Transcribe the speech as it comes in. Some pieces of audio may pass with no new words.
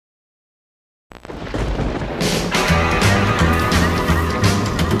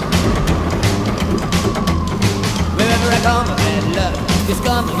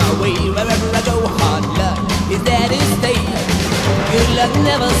that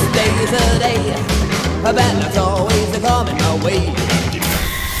never stays a day. A bad luck's always coming my way.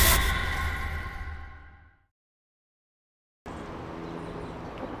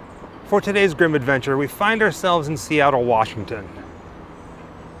 For today's Grimm adventure, we find ourselves in Seattle, Washington,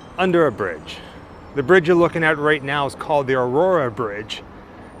 under a bridge. The bridge you're looking at right now is called the Aurora Bridge,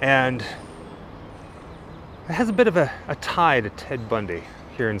 and it has a bit of a tie to Ted Bundy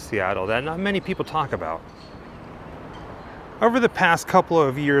here in Seattle that not many people talk about. Over the past couple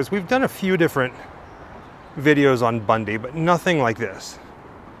of years, we've done a few different videos on Bundy, but nothing like this.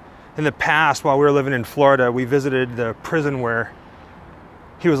 In the past, while we were living in Florida, we visited the prison where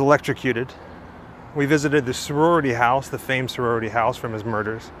he was electrocuted. We visited the sorority house, the famed sorority house from his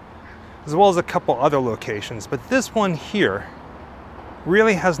murders, as well as a couple other locations. But this one here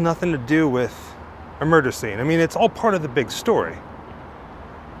really has nothing to do with a murder scene. I mean, it's all part of the big story,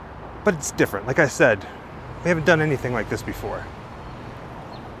 but it's different. Like I said, we haven't done anything like this before.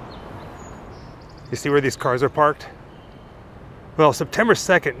 You see where these cars are parked? Well, September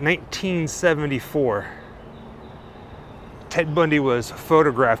 2nd, 1974, Ted Bundy was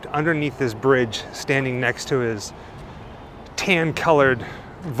photographed underneath this bridge, standing next to his tan-colored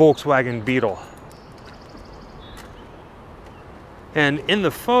Volkswagen Beetle. And in the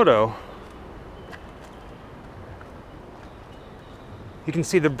photo, you can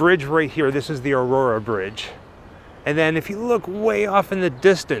see the bridge right here. This is the Aurora Bridge. And then if you look way off in the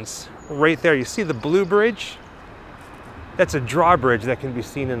distance, right there, you see the blue bridge? That's a drawbridge that can be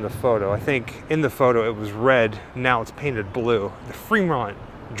seen in the photo. I think in the photo it was red, now it's painted blue. The Fremont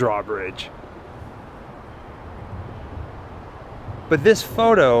drawbridge. But this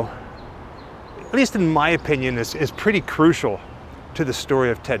photo, at least in my opinion, is pretty crucial to the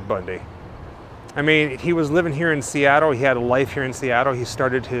story of Ted Bundy. I mean, he was living here in Seattle. He had a life here in Seattle. He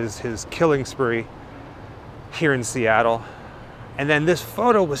started his killing spree here in Seattle. And then this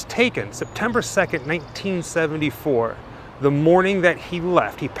photo was taken September 2nd, 1974. The morning that he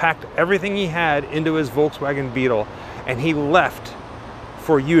left. He packed everything he had into his Volkswagen Beetle and he left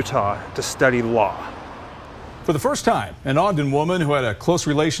for Utah to study law. For the first time, an Ogden woman who had a close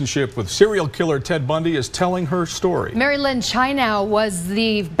relationship with serial killer Ted Bundy is telling her story. Mary Lynn Chinow was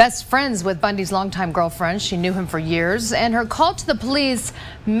the best friends with Bundy's longtime girlfriend. She knew him for years, and her call to the police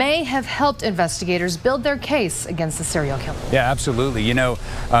may have helped investigators build their case against the serial killer. Yeah, absolutely. You know,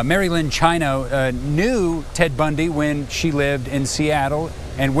 Mary Lynn Chinow knew Ted Bundy when she lived in Seattle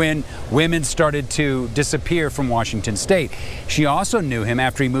and when women started to disappear from Washington State. She also knew him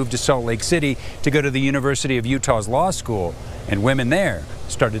after he moved to Salt Lake City to go to the University of Utah's law school, and women there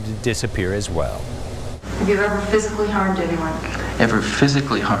started to disappear as well. Have you ever physically harmed anyone? Ever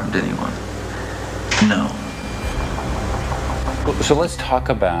physically harmed anyone? No. So let's talk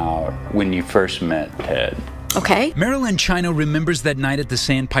about when you first met Ted. Okay. Marilyn Chinow remembers that night at the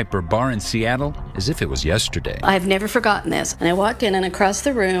Sandpiper Bar in Seattle as if it was yesterday. I've never forgotten this. And I walked in, and across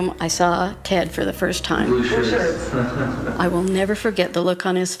the room, I saw Ted for the first time. Blue shirts. I will never forget the look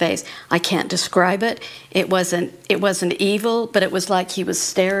on his face. I can't describe it. It wasn't evil, but it was like he was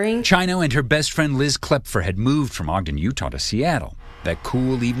staring. Chinow and her best friend Liz Klepfer had moved from Ogden, Utah to Seattle. That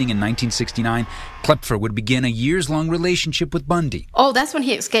cool evening in 1969, Klepfer would begin a years-long relationship with Bundy. Oh, that's when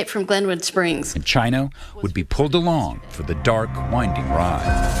he escaped from Glenwood Springs. And Chinow would be pulled along for the dark, winding ride.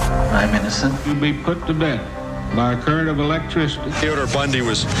 I'm innocent. You'll be put to death by a current of electricity. Theodore Bundy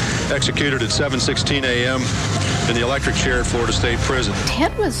was executed at 7:16 a.m. in the electric chair at Florida State Prison.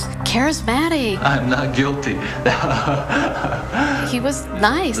 Ted was charismatic. I'm not guilty. He was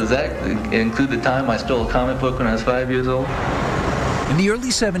nice. Does that include the time I stole a comic book when I was 5 years old? In the early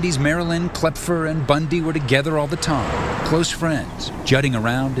 70s, Marilyn, Klepfer, and Bundy were together all the time, close friends, jutting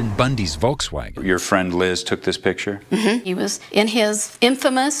around in Bundy's Volkswagen. Your friend Liz took this picture? Mm-hmm. He was in his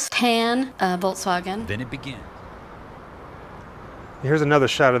infamous tan Volkswagen. Then it began. Here's another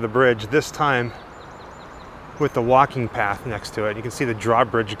shot of the bridge, this time with the walking path next to it. You can see the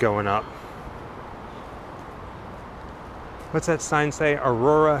drawbridge going up. What's that sign say?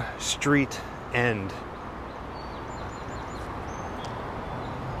 Aurora Street End.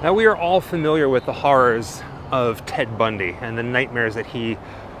 Now, we are all familiar with the horrors of Ted Bundy and the nightmares that he,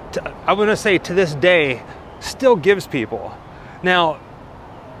 I want to say to this day, still gives people. Now,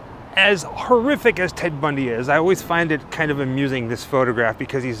 as horrific as Ted Bundy is, I always find it kind of amusing, this photograph,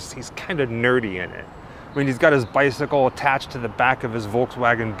 because he's kind of nerdy in it. I mean, he's got his bicycle attached to the back of his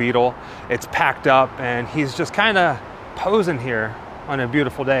Volkswagen Beetle. It's packed up, and he's just kind of posing here on a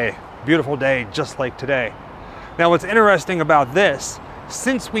beautiful day just like today. Now, what's interesting about this,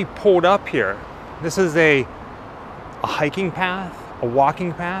 since we pulled up here, this is a hiking path, a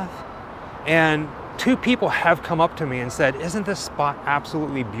walking path, and 2 people have come up to me and said, isn't this spot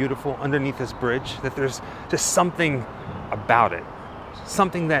absolutely beautiful underneath this bridge? That there's just something about it,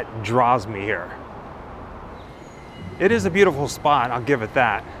 something that draws me here. It is a beautiful spot, I'll give it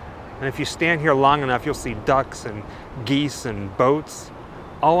that. And if you stand here long enough, you'll see ducks and geese and boats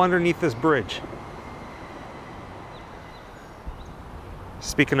all underneath this bridge.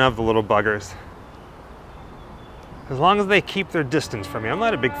 Speaking of the little buggers, as long as they keep their distance from me, I'm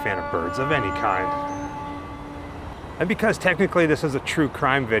not a big fan of birds of any kind. And because technically this is a true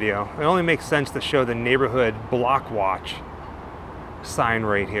crime video, it only makes sense to show the neighborhood block watch sign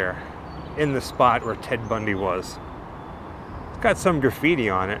right here in the spot where Ted Bundy was. It's got some graffiti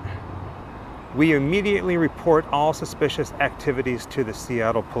on it. We immediately report all suspicious activities to the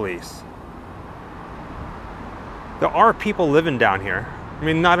Seattle police. There are people living down here. I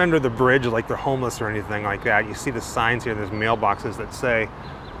mean, not under the bridge like they're homeless or anything like that. You see the signs here, there's mailboxes that say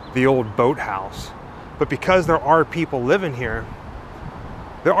the old boathouse. But because there are people living here,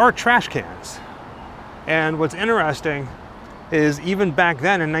 there are trash cans. And what's interesting is even back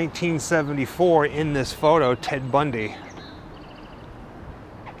then in 1974, in this photo, Ted Bundy,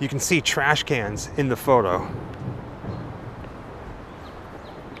 you can see trash cans in the photo.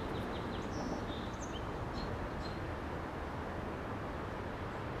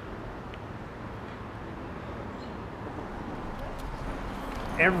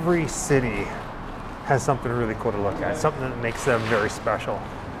 Every city has something really cool to look at, something that makes them very special.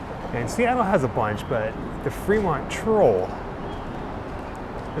 And Seattle has a bunch, but the Fremont Troll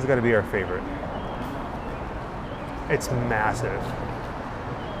has got to be our favorite. It's massive.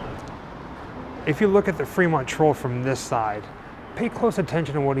 If you look at the Fremont Troll from this side, pay close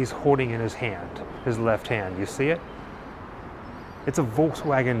attention to what he's holding in his hand, his left hand. You see it? It's a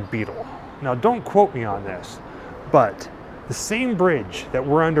Volkswagen Beetle. Now, don't quote me on this, but the same bridge that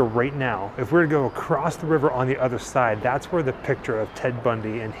we're under right now, if we were to go across the river on the other side, that's where the picture of Ted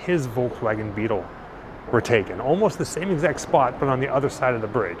Bundy and his Volkswagen Beetle were taken. Almost the same exact spot, but on the other side of the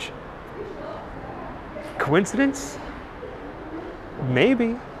bridge. Coincidence?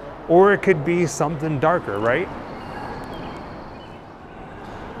 Maybe. Or it could be something darker, right?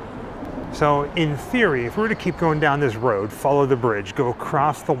 So in theory, if we were to keep going down this road, follow the bridge, go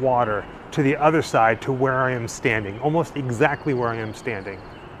across the water to the other side to where I am standing, almost exactly where I am standing,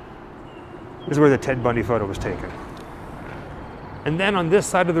 is where the Ted Bundy photo was taken. And then on this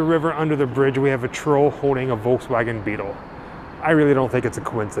side of the river under the bridge, we have a troll holding a Volkswagen Beetle. I really don't think it's a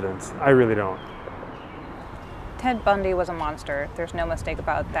coincidence. I really don't. Ted Bundy was a monster. There's no mistake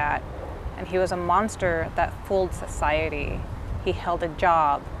about that. And he was a monster that fooled society. He held a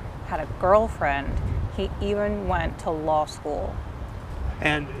job, had a girlfriend. He even went to law school.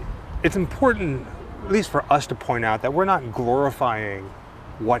 And it's important, at least for us, to point out that we're not glorifying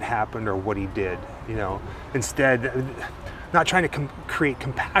what happened or what he did, you know. Instead, not trying to create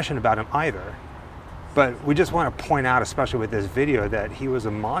compassion about him either. But we just want to point out, especially with this video, that he was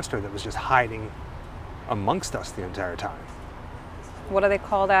a monster that was just hiding amongst us the entire time. What do they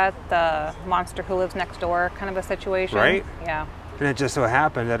call that? The monster who lives next door kind of a situation? Right? Yeah. And it just so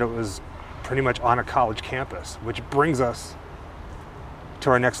happened that it was pretty much on a college campus, which brings us to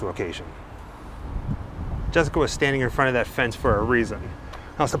our next location. Jessica was standing in front of that fence for a reason.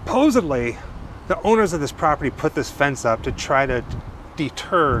 Now, supposedly, the owners of this property put this fence up to try to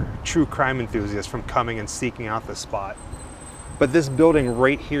deter true crime enthusiasts from coming and seeking out this spot. But this building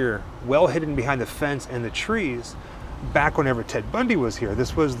right here, well hidden behind the fence and the trees, back whenever Ted Bundy was here,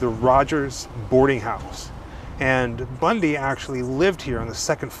 this was the Rogers boarding house. And Bundy actually lived here on the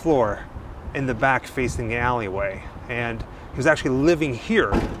second floor in the back facing the alleyway. And he was actually living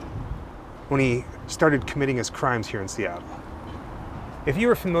here when he started committing his crimes here in Seattle. If you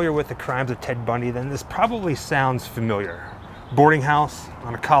are familiar with the crimes of Ted Bundy, then this probably sounds familiar. Boarding house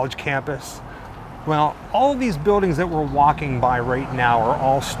on a college campus. Well, all of these buildings that we're walking by right now are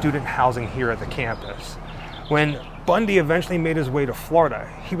all student housing here at the campus. When Bundy eventually made his way to Florida,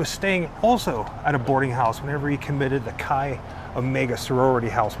 he was staying also at a boarding house whenever he committed the Chi Omega sorority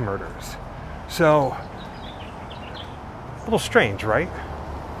house murders. So, a little strange, right?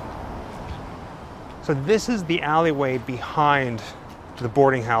 So this is the alleyway behind the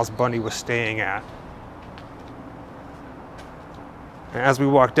boarding house Bundy was staying at. And as we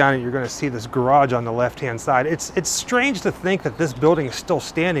walk down it, you're going to see this garage on the left-hand side. It's strange to think that this building is still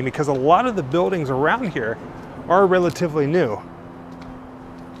standing because a lot of the buildings around here are relatively new.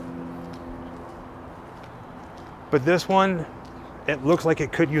 But this one, it looks like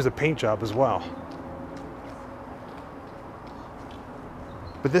it could use a paint job as well.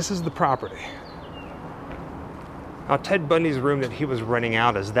 But this is the property. Now, Ted Bundy's room that he was renting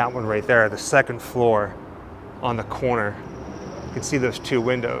out is that one right there, the second floor on the corner. You can see those two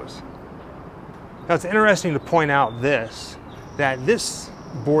windows. Now, it's interesting to point out that this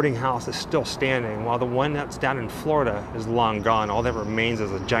boarding house is still standing, while the one that's down in Florida is long gone. All that remains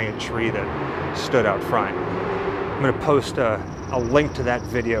is a giant tree that stood out front. I'm going to post a link to that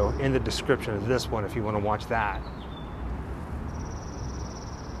video in the description of this one if you want to watch that.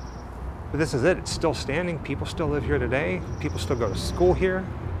 But this is it. It's still standing. People still live here today. People still go to school here.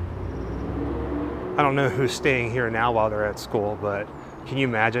 I don't know who's staying here now while they're at school, but can you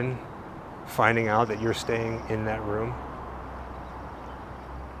imagine finding out that you're staying in that room?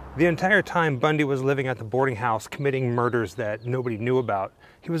 The entire time Bundy was living at the boarding house committing murders that nobody knew about,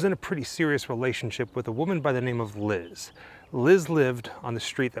 he was in a pretty serious relationship with a woman by the name of Liz. Liz lived on the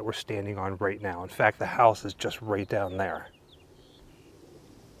street that we're standing on right now. In fact, the house is just right down there.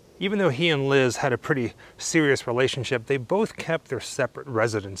 Even though he and Liz had a pretty serious relationship, they both kept their separate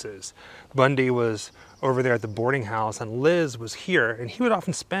residences. Bundy was over there at the boarding house and Liz was here, and he would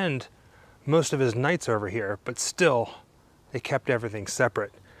often spend most of his nights over here, but still, they kept everything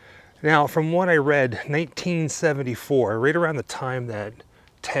separate. Now, from what I read, 1974, right around the time that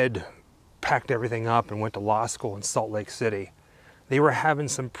Ted packed everything up and went to law school in Salt Lake City, they were having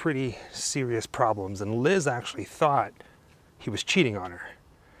some pretty serious problems, and Liz actually thought he was cheating on her.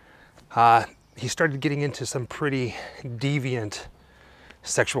 He started getting into some pretty deviant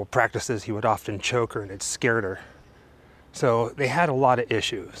sexual practices. He would often choke her and it scared her. So they had a lot of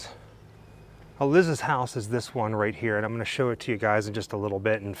issues. Now, Liz's house is this one right here, and I'm going to show it to you guys in just a little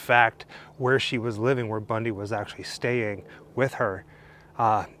bit. In fact, where she was living, where Bundy was actually staying with her,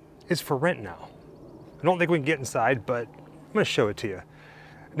 is for rent now. I don't think we can get inside, but I'm going to show it to you.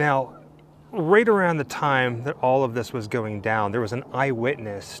 Now, right around the time that all of this was going down, there was an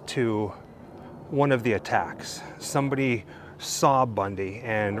eyewitness to one of the attacks. Somebody saw Bundy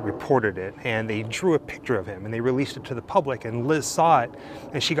and reported it, and they drew a picture of him and they released it to the public, and Liz saw it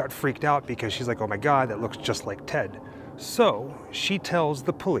and she got freaked out because she's like, oh my God, that looks just like Ted. So she tells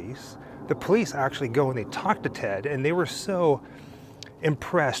the police. The police actually go and they talk to Ted, and they were so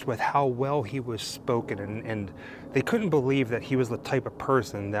impressed with how well he was spoken, and they couldn't believe that he was the type of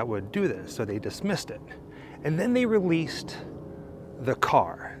person that would do this, so they dismissed it. And then they released the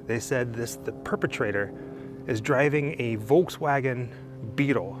car. They said the perpetrator is driving a Volkswagen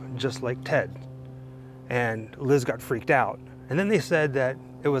Beetle, just like Ted. And Liz got freaked out. And then they said that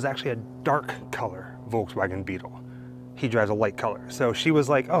it was actually a dark color Volkswagen Beetle. He drives a light color. So she was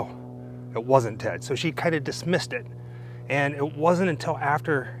like, oh, it wasn't Ted. So she kind of dismissed it. And it wasn't until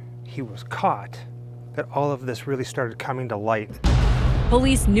after he was caught that all of this really started coming to light.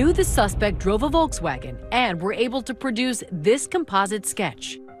 Police knew the suspect drove a Volkswagen and were able to produce this composite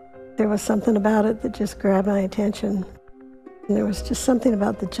sketch. There was something about it that just grabbed my attention. And there was just something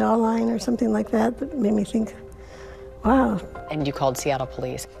about the jawline or something like that that made me think, wow. And you called Seattle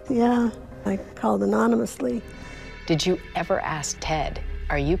police? Yeah, I called anonymously. Did you ever ask Ted,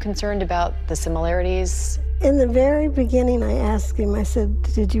 are you concerned about the similarities? In the very beginning, I asked him, I said,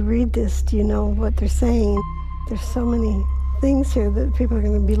 did you read this? Do you know what they're saying? There's so many things here that people are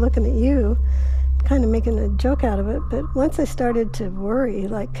going to be looking at you, kind of making a joke out of it. But once I started to worry,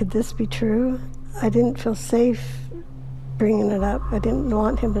 like, could this be true? I didn't feel safe bringing it up. I didn't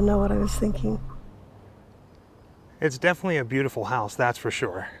want him to know what I was thinking. It's definitely a beautiful house, that's for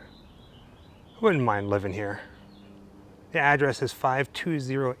sure. I wouldn't mind living here. The address is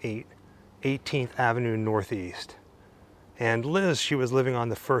 5208 18th Avenue Northeast. And Liz, she was living on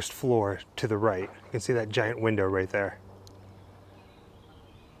the first floor to the right. You can see that giant window right there.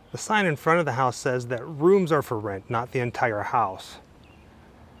 The sign in front of the house says that rooms are for rent, not the entire house.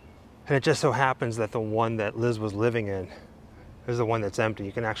 And it just so happens that the one that Liz was living in is the one that's empty.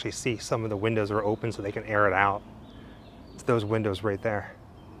 You can actually see some of the windows are open so they can air it out. It's those windows right there.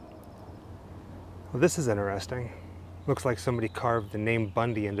 Well, this is interesting. Looks like somebody carved the name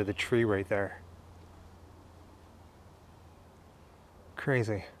Bundy into the tree right there.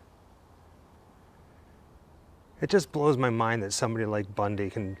 Crazy. It just blows my mind that somebody like Bundy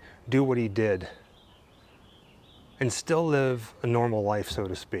can do what he did and still live a normal life, so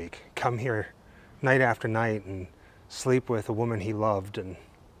to speak. Come here night after night and sleep with a woman he loved, and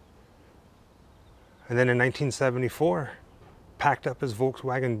then in 1974, packed up his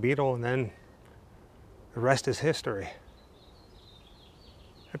Volkswagen Beetle, and then the rest is history.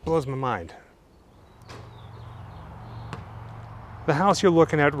 It blows my mind. The house you're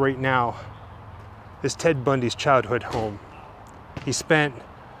looking at right now is Ted Bundy's childhood home. He spent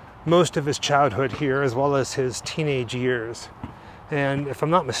most of his childhood here, as well as his teenage years. And if I'm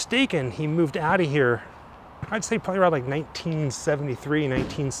not mistaken, he moved out of here I'd say probably around like 1973,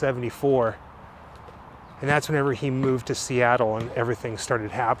 1974. And that's whenever he moved to Seattle and everything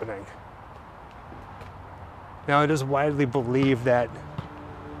started happening. Now, it is widely believed that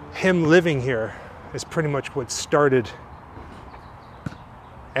him living here is pretty much what started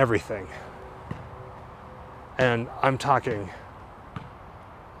everything. And I'm talking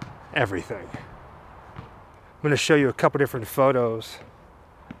everything. I'm going to show you a couple different photos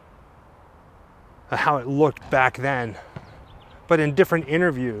of how it looked back then. But in different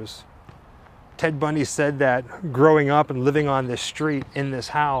interviews, Ted Bundy said that growing up and living on this street in this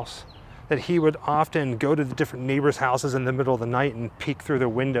house, that he would often go to the different neighbors' houses in the middle of the night and peek through their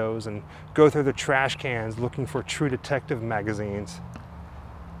windows and go through the trash cans looking for True Detective magazines.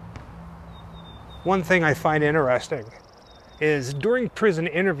 One thing I find interesting is during prison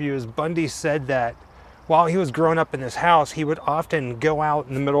interviews, Bundy said that while he was growing up in this house, he would often go out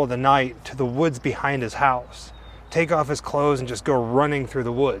in the middle of the night to the woods behind his house, take off his clothes and just go running through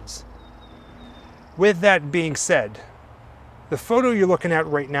the woods. With that being said, the photo you're looking at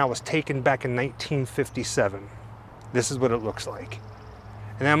right now was taken back in 1957. This is what it looks like.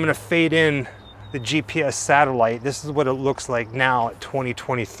 And I'm going to fade in the GPS satellite. This is what it looks like now at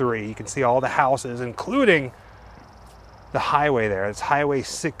 2023. You can see all the houses, including the highway there. It's Highway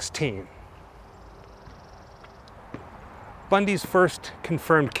 16. Bundy's first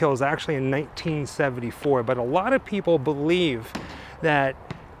confirmed kill is actually in 1974, but a lot of people believe that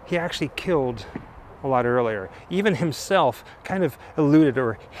he actually killed a lot earlier. Even himself kind of alluded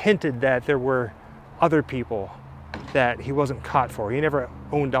or hinted that there were other people that he wasn't caught for. He never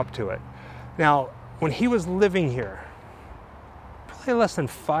owned up to it. Now, when he was living here, probably less than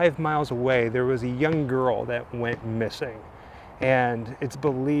 5 miles away, there was a young girl that went missing. And it's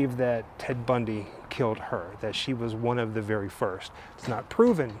believed that Ted Bundy killed her, that she was one of the very first. It's not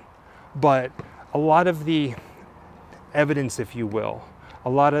proven, but a lot of the evidence, if you will, a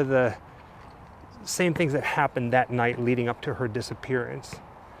lot of the same things that happened that night leading up to her disappearance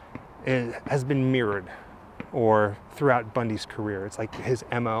has been mirrored or throughout Bundy's career. It's like his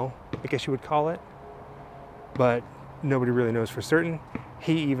MO, I guess you would call it, but nobody really knows for certain.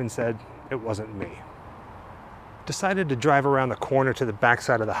 He even said, it wasn't me. Decided to drive around the corner to the back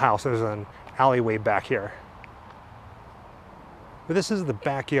side of the house. There's an alleyway back here. But this is the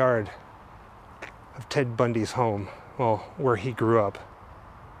backyard of Ted Bundy's home, well, where he grew up.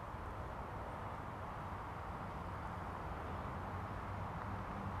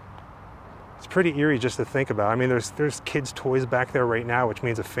 It's pretty eerie just to think about. I mean, there's kids' toys back there right now, which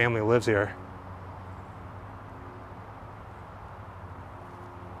means a family lives here.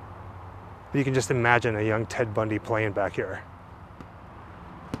 But you can just imagine a young Ted Bundy playing back here.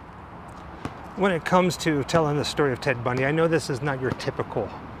 When it comes to telling the story of Ted Bundy, I know this is not your typical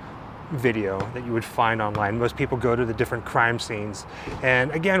video that you would find online. Most people go to the different crime scenes. And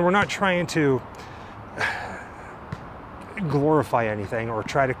again, we're not trying to glorify anything or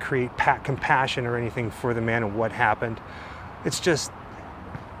try to create compassion or anything for the man and what happened. It's just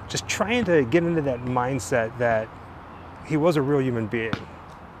trying to get into that mindset that he was a real human being,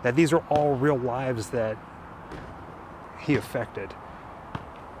 that these are all real lives that he affected.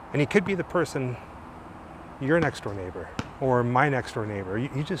 And he could be the person, your next door neighbor or my next door neighbor.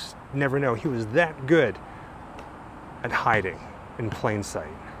 You just never know. He was that good at hiding in plain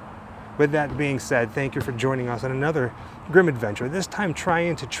sight. With that being said, thank you for joining us on another Grimm adventure, this time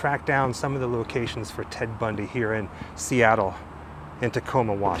trying to track down some of the locations for Ted Bundy here in Seattle and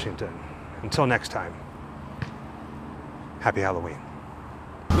Tacoma, Washington. Until next time, happy Halloween.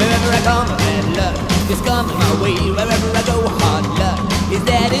 Wherever I come, bad luck is coming my way. Wherever I go, hard luck is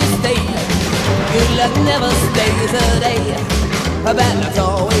there to stay. Good luck never stays a day. Bad luck's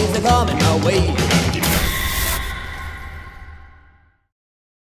always coming my way.